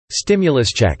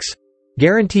Stimulus checks.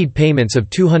 Guaranteed payments of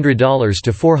 $200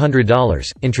 to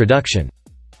 $400. Introduction.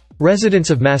 Residents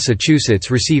of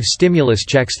Massachusetts receive stimulus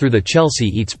checks through the Chelsea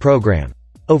Eats program.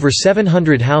 Over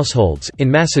 700 households in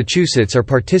Massachusetts are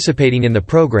participating in the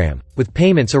program, with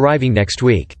payments arriving next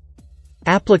week.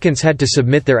 Applicants had to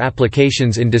submit their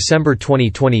applications in December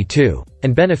 2022,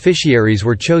 and beneficiaries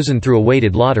were chosen through a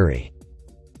weighted lottery.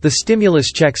 The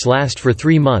stimulus checks last for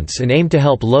 3 months and aim to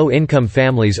help low-income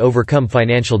families overcome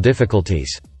financial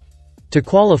difficulties. To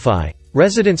qualify,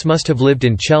 residents must have lived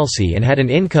in Chelsea and had an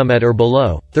income at or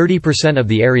below 30% of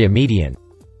the area median.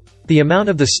 The amount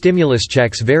of the stimulus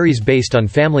checks varies based on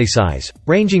family size,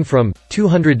 ranging from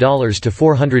 $200 to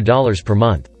 $400 per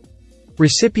month.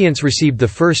 Recipients received the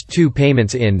first 2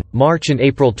 payments in March and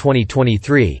April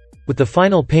 2023, with the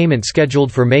final payment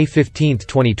scheduled for May 15,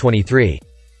 2023.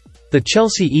 The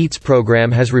Chelsea Eats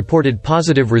program has reported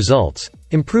positive results,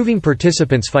 improving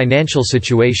participants' financial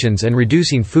situations and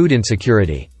reducing food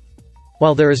insecurity.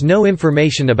 While there is no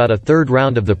information about a third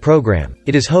round of the program,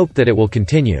 it is hoped that it will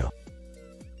continue.